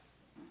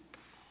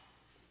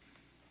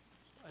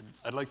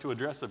I'd like to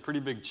address a pretty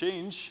big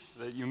change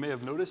that you may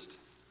have noticed.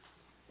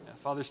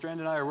 Father Strand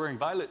and I are wearing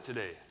violet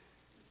today.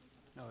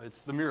 No,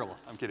 it's the mural.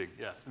 I'm kidding.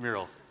 Yeah, the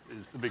mural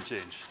is the big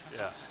change.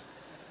 Yeah.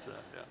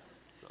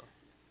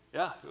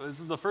 This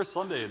is the first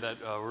Sunday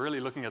that we're really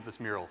looking at this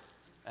mural,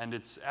 and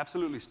it's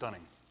absolutely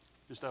stunning.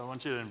 Just I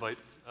want you to invite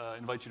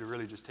you to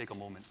really just take a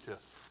moment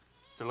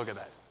to look at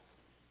that.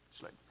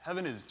 It's like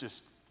heaven is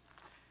just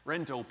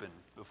rent open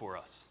before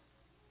us.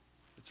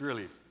 It's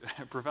really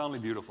profoundly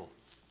beautiful.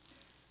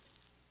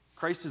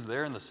 Christ is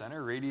there in the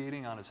center,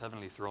 radiating on his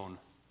heavenly throne.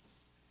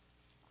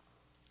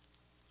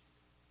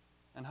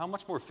 And how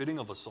much more fitting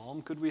of a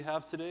psalm could we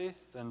have today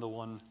than the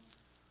one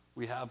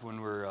we have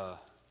when we're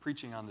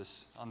preaching on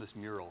this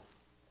mural?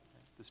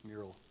 This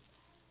mural.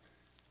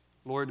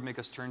 Lord, make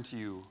us turn to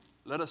you.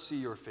 Let us see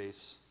your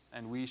face,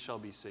 and we shall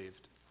be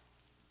saved.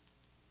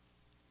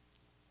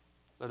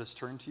 Let us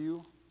turn to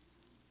you.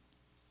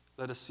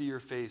 Let us see your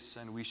face,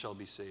 and we shall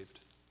be saved.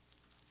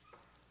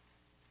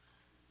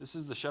 This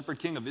is the shepherd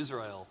king of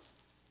Israel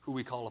who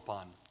we call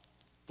upon,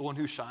 the one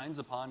who shines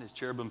upon his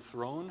cherubim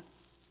throne,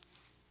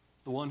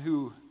 the one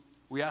who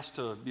we ask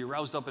to be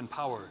roused up in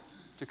power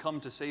to come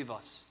to save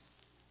us.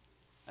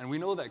 And we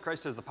know that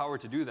Christ has the power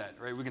to do that,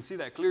 right? We can see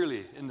that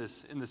clearly in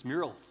this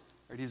mural,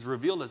 right? He's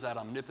revealed as that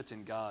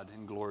omnipotent God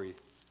in glory,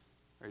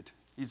 right?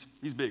 He's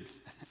big.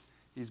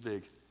 He's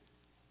big.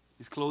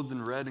 He's clothed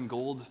in red and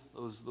gold,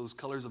 those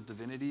colors of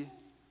divinity.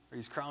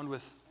 He's crowned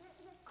with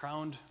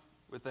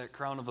that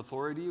crown of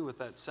authority, with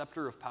that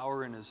scepter of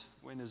power in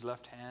his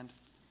left hand,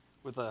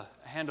 with a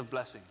hand of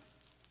blessing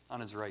on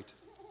his right.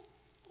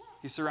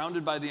 He's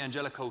surrounded by the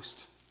angelic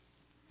host.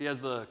 He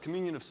has the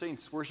communion of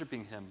saints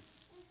worshiping him.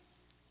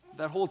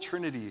 That whole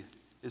Trinity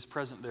is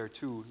present there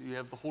too. You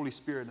have the Holy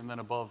Spirit, and then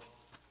above,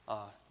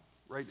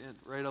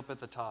 right up at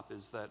the top,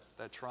 is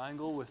that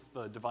triangle with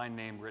the divine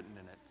name written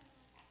in it.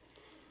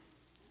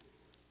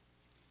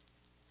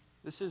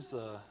 This is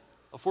a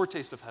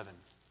foretaste of heaven.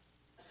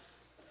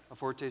 A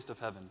foretaste of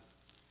heaven.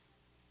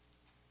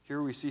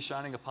 Here we see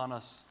shining upon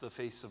us the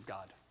face of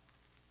God.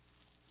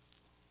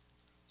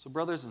 So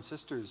brothers and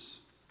sisters,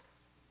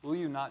 will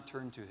you not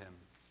turn to him?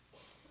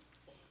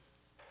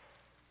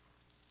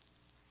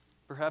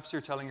 Perhaps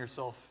you're telling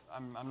yourself,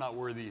 I'm not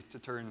worthy to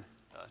turn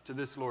to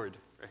this Lord.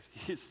 Right?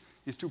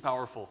 He's too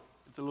powerful.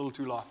 It's a little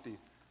too lofty.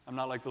 I'm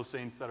not like those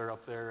saints that are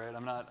up there, right?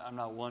 I'm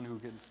not one who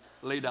can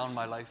lay down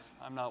my life.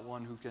 I'm not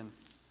one who can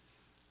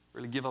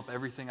really give up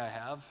everything I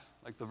have,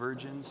 like the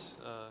virgins.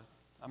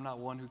 I'm not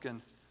one who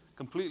can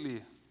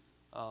completely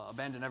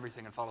abandon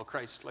everything and follow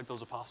Christ, like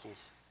those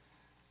apostles.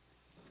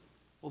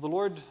 Well, the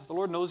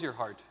Lord knows your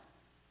heart.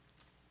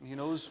 And he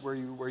knows where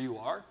you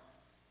are,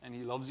 and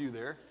he loves you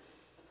there,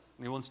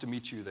 and he wants to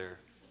meet you there.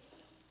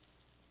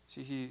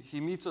 See,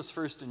 he meets us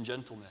first in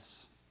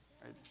gentleness,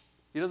 right?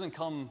 He doesn't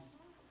come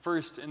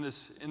first in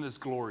this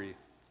glory,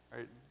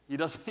 right? He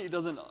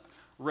doesn't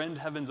rend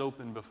heavens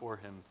open before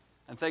him.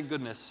 And thank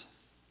goodness,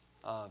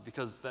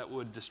 because that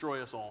would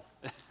destroy us all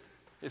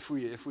if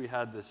we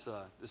had this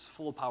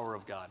full power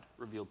of God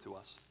revealed to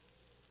us.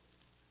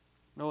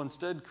 No,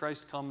 instead,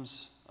 Christ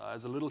comes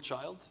as a little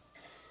child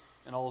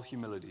in all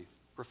humility,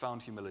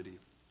 profound humility.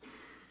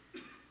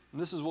 And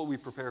this is what we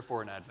prepare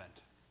for in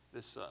Advent,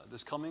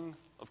 this coming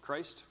of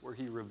Christ where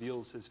he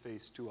reveals his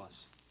face to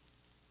us.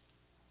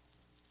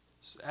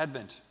 So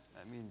Advent,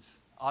 that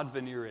means ad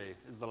venire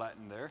is the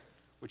Latin there,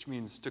 which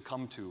means to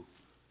come to.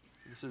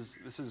 This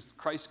is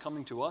Christ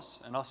coming to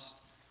us, and us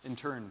in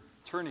turn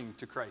turning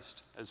to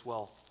Christ as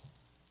well.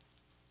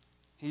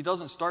 He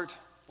doesn't start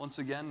once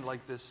again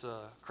like this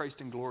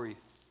Christ in glory.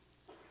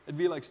 It'd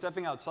be like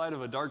stepping outside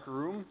of a dark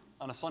room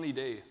on a sunny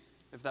day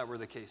if that were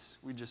the case.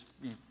 We'd just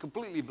be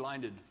completely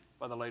blinded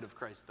by the light of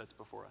Christ that's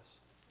before us.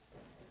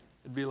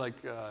 It'd be like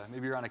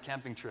maybe you're on a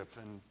camping trip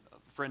and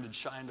a friend had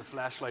shined a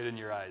flashlight in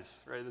your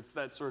eyes, right? It's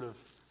that sort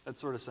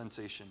of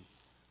sensation.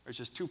 It's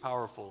just too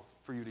powerful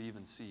for you to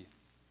even see.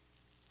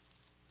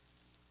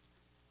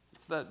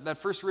 It's that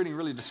first reading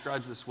really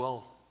describes this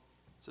well.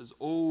 It says,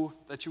 "Oh,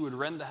 that you would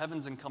rend the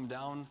heavens and come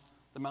down,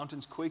 the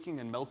mountains quaking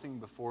and melting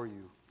before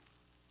you."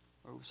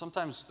 Or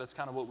sometimes that's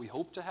kind of what we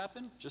hope to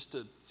happen, just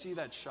to see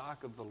that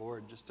shock of the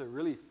Lord, just to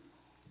really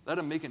let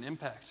him make an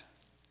impact.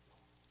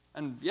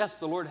 And yes,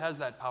 the Lord has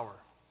that power.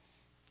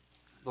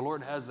 The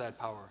Lord has that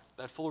power,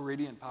 that full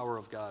radiant power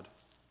of God,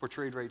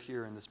 portrayed right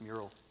here in this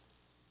mural.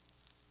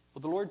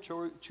 But the Lord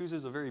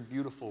chooses a very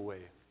beautiful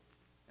way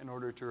in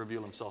order to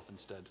reveal himself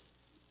instead.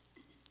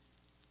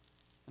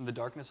 In the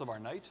darkness of our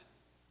night,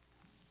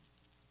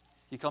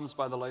 he comes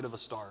by the light of a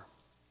star.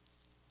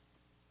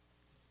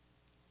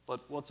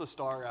 But what's a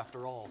star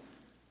after all?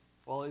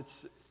 Well,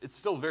 it's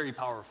still very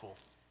powerful,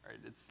 right?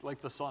 It's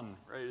like the sun,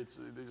 right?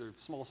 These are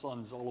small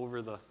suns all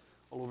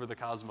over the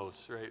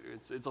cosmos, right?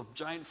 It's a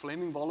giant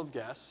flaming ball of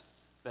gas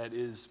that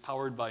is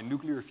powered by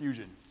nuclear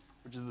fusion,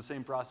 which is the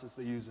same process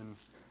they use in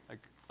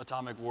like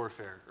atomic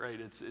warfare, right?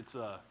 It's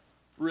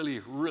really,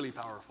 really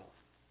powerful.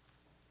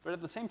 But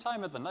at the same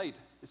time, at the night,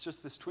 it's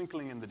just this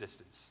twinkling in the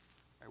distance.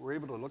 Right? We're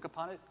able to look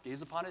upon it,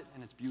 gaze upon it,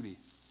 and its beauty.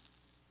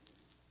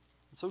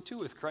 And so too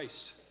with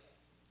Christ.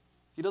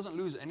 He doesn't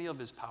lose any of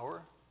his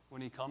power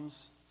when he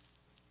comes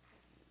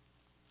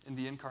in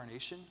the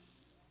incarnation,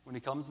 when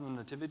he comes in the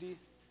nativity.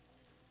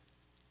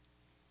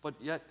 But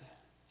yet,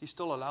 he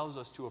still allows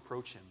us to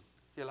approach him.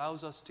 He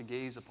allows us to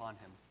gaze upon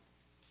him.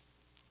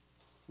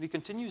 And he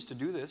continues to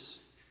do this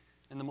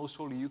in the Most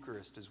Holy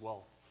Eucharist as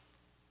well.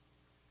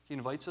 He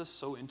invites us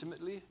so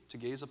intimately to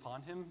gaze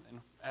upon him in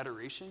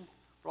adoration,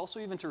 but also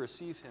even to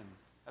receive him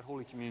at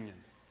Holy Communion.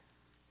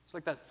 It's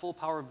like that full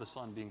power of the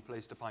Son being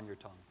placed upon your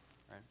tongue,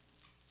 right?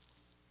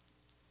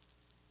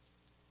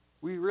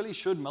 We really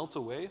should melt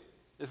away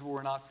if it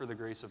were not for the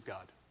grace of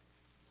God.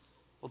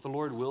 But the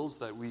Lord wills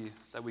that we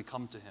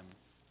come to him.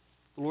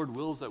 The Lord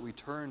wills that we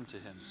turn to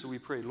him. So we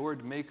pray,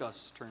 Lord, make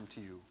us turn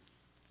to you.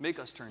 Make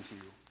us turn to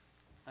you,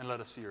 and let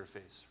us see your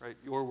face, right?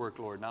 Your work,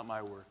 Lord, not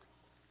my work.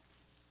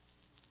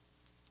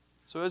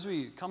 So as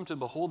we come to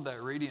behold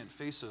that radiant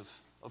face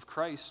of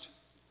Christ,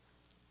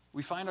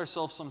 we find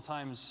ourselves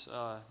sometimes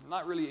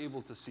not really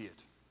able to see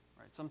it,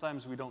 right?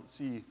 Sometimes we don't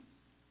see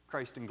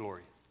Christ in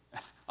glory.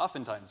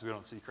 Oftentimes we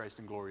don't see Christ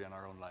in glory in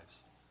our own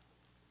lives.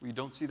 We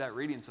don't see that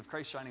radiance of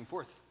Christ shining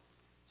forth.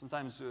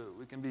 Sometimes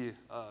we can be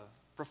a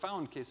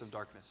profound case of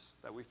darkness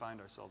that we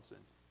find ourselves in.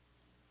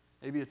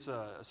 Maybe it's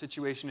a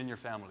situation in your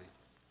family,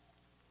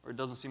 or it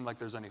doesn't seem like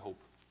there's any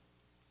hope.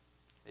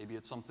 Maybe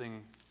it's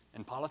something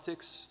in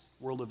politics,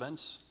 world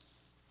events.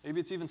 Maybe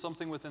it's even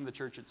something within the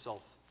church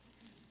itself.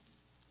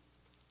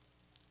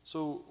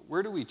 So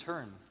where do we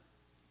turn?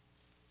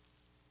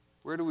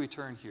 Where do we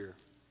turn here?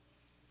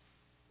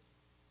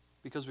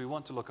 Because we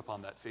want to look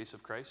upon that face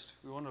of Christ.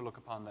 We want to look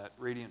upon that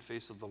radiant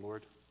face of the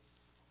Lord.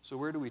 So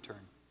where do we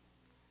turn?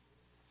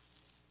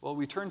 Well,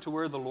 we turn to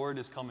where the Lord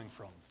is coming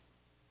from.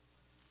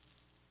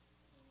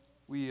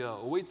 We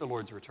await the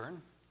Lord's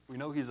return. We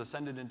know he's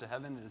ascended into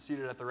heaven and is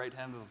seated at the right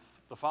hand of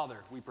the Father.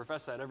 We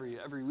profess that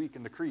every week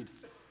in the Creed.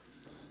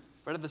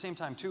 But at the same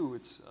time, too,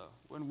 it's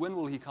when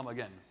will he come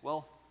again?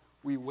 Well,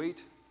 we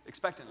wait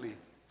expectantly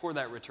for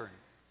that return.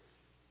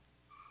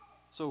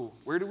 So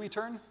where do we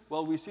turn?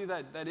 Well, we see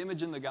that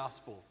image in the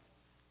gospel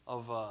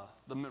of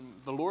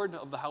the Lord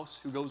of the house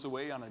who goes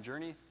away on a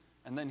journey,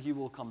 and then he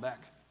will come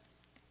back.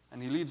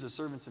 And he leaves his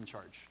servants in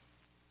charge.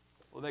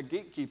 Well, that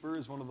gatekeeper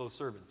is one of those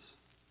servants.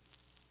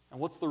 And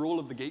what's the role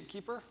of the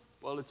gatekeeper?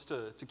 Well, it's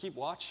to keep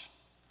watch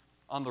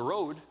on the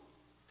road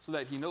so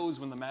that he knows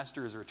when the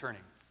master is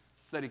returning,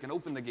 so that he can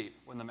open the gate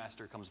when the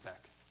master comes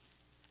back.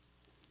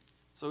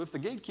 So if the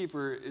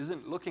gatekeeper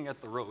isn't looking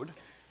at the road,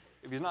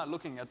 if he's not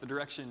looking at the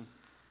direction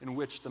in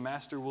which the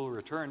master will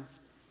return,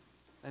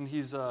 then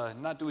he's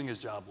not doing his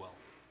job well.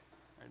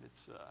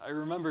 Right? I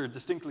remember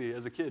distinctly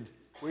as a kid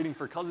waiting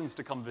for cousins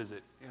to come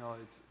visit. You know,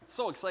 it's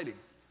so exciting.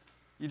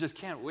 You just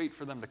can't wait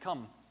for them to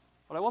come.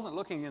 But I wasn't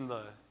looking in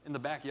the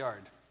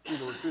backyard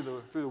through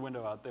the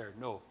window out there.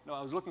 No,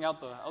 I was looking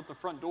out the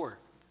front door,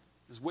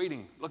 just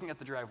waiting, looking at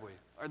the driveway.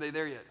 Are they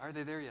there yet? Are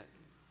they there yet?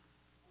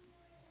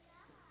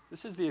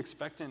 This is the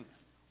expectant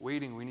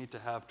waiting we need to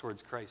have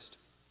towards Christ.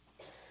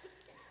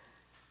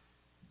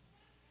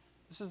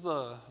 This is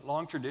the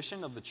long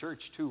tradition of the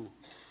church too.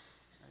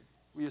 Right?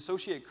 We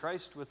associate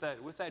Christ with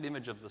that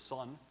image of the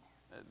Son,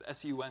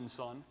 S-U-N,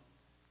 Son,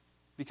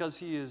 because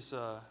he is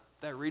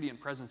that radiant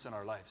presence in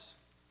our lives.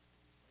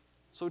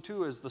 So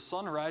too, as the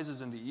sun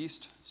rises in the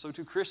east, so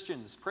too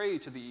Christians pray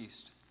to the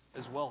east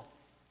as well.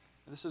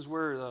 This is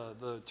where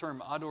the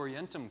term ad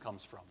orientem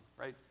comes from,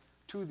 right?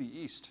 To the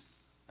east.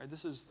 Right?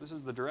 This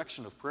is the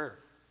direction of prayer.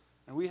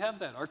 And we have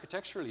that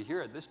architecturally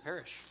here at this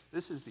parish.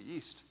 This is the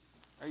east,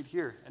 right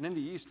here. And in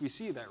the east, we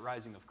see that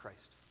rising of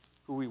Christ,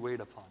 who we wait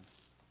upon.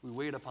 We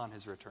wait upon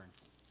his return.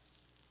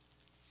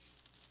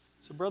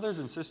 So brothers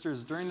and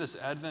sisters, during this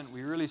Advent,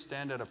 we really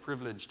stand at a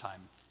privileged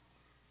time.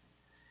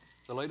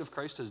 The light of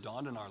Christ has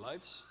dawned in our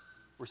lives.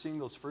 We're seeing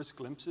those first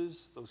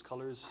glimpses, those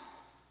colors,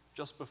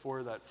 just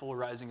before that full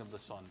rising of the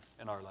sun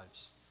in our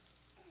lives.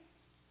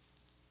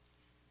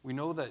 We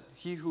know that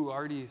he who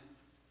already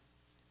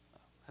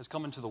has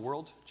come into the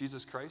world,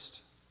 Jesus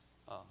Christ,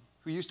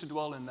 who used to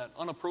dwell in that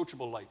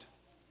unapproachable light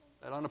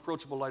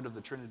of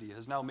the Trinity,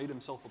 has now made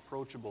himself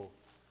approachable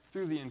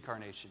through the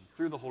incarnation,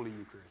 through the Holy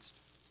Eucharist.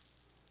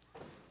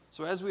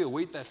 So as we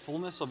await that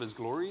fullness of his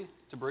glory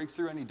to break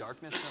through any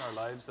darkness in our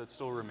lives that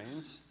still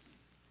remains,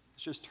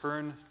 let's just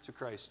turn to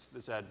Christ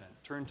this Advent.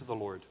 Turn to the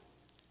Lord.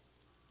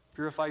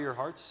 Purify your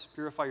hearts,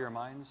 purify your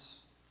minds,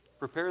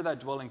 prepare that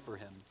dwelling for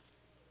him,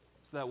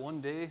 so that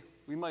one day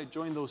we might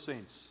join those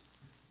saints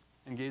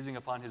in gazing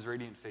upon his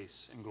radiant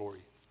face in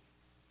glory.